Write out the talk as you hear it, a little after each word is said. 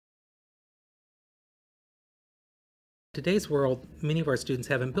Today's world, many of our students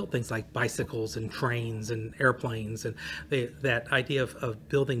haven't built things like bicycles and trains and airplanes, and that idea of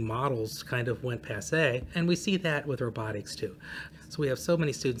building models kind of went passé, and we see that with robotics too. So we have so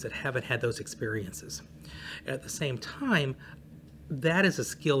many students that haven't had those experiences. At the same time, that is a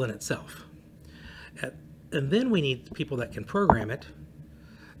skill in itself. And then we need people that can program it,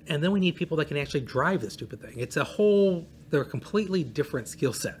 and then we need people that can actually drive this stupid thing. They're completely different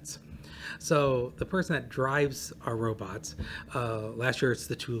skill sets. So the person that drives our robots, last year it's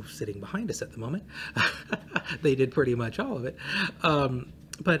the two sitting behind us at the moment. They did pretty much all of it.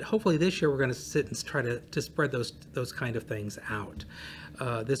 But hopefully this year we're going to sit and try to spread those kind of things out.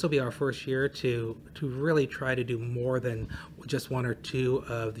 This will be our first year to really try to do more than just one or two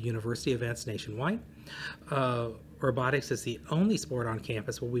of the university events nationwide. Robotics is the only sport on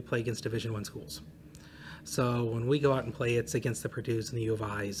campus where we play against Division I schools. So when we go out and play, it's against the Purdue's and the U of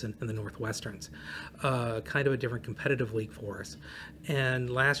I's and the Northwesterns. Kind of a different competitive league for us. And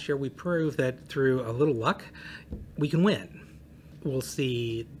last year we proved that through a little luck, we can win. We'll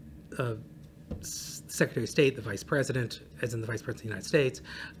see Secretary of State, the Vice President, as in the Vice President of the United States,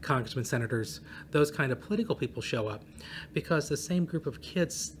 congressmen, senators, those kind of political people show up because the same group of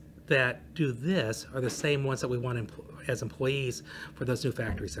kids that do this are the same ones that we want as employees for those new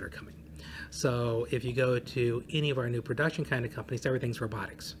factories that are coming. So if you go to any of our new production kind of companies, everything's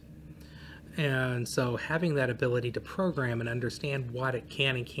robotics. And so having that ability to program and understand what it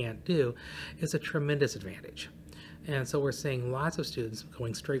can and can't do is a tremendous advantage. And so we're seeing lots of students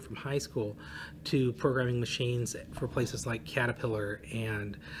going straight from high school to programming machines for places like Caterpillar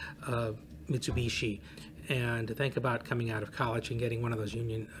and Mitsubishi. And to think about coming out of college and getting one of those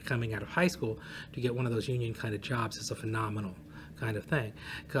coming out of high school to get one of those union kind of jobs is a phenomenal kind of thing,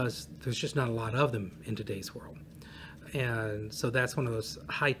 because there's just not a lot of them in today's world. And so that's one of those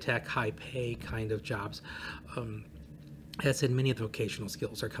high-tech, high-pay kind of jobs. As said, many of the vocational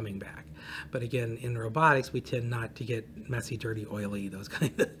skills are coming back. But again, in robotics, we tend not to get messy, dirty, oily, those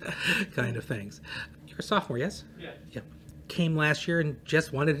kind of things. You're a sophomore, yes? Yeah. Came last year and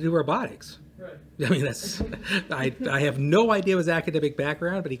just wanted to do robotics. Right. I mean, I have no idea his academic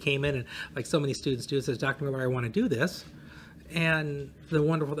background, but he came in and, like so many students do, says, Dr. Miller, I want to do this. And the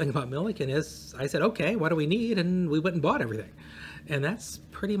wonderful thing about Millikin is I said, okay, what do we need? And we went and bought everything. And that's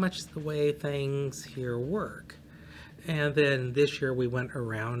pretty much the way things here work. And then this year we went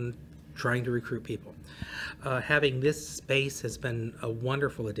around trying to recruit people. Having this space has been a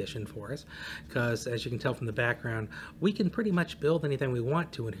wonderful addition for us because, as you can tell from the background, we can pretty much build anything we want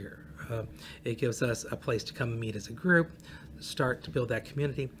to in here. It gives us a place to come and meet as a group, start to build that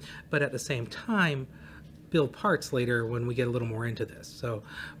community, but at the same time, build parts later when we get a little more into this. So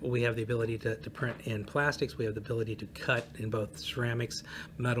we have the ability to print in plastics, we have the ability to cut in both ceramics,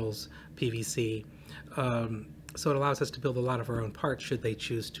 metals, PVC. So it allows us to build a lot of our own parts should they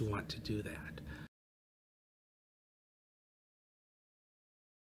choose to want to do that.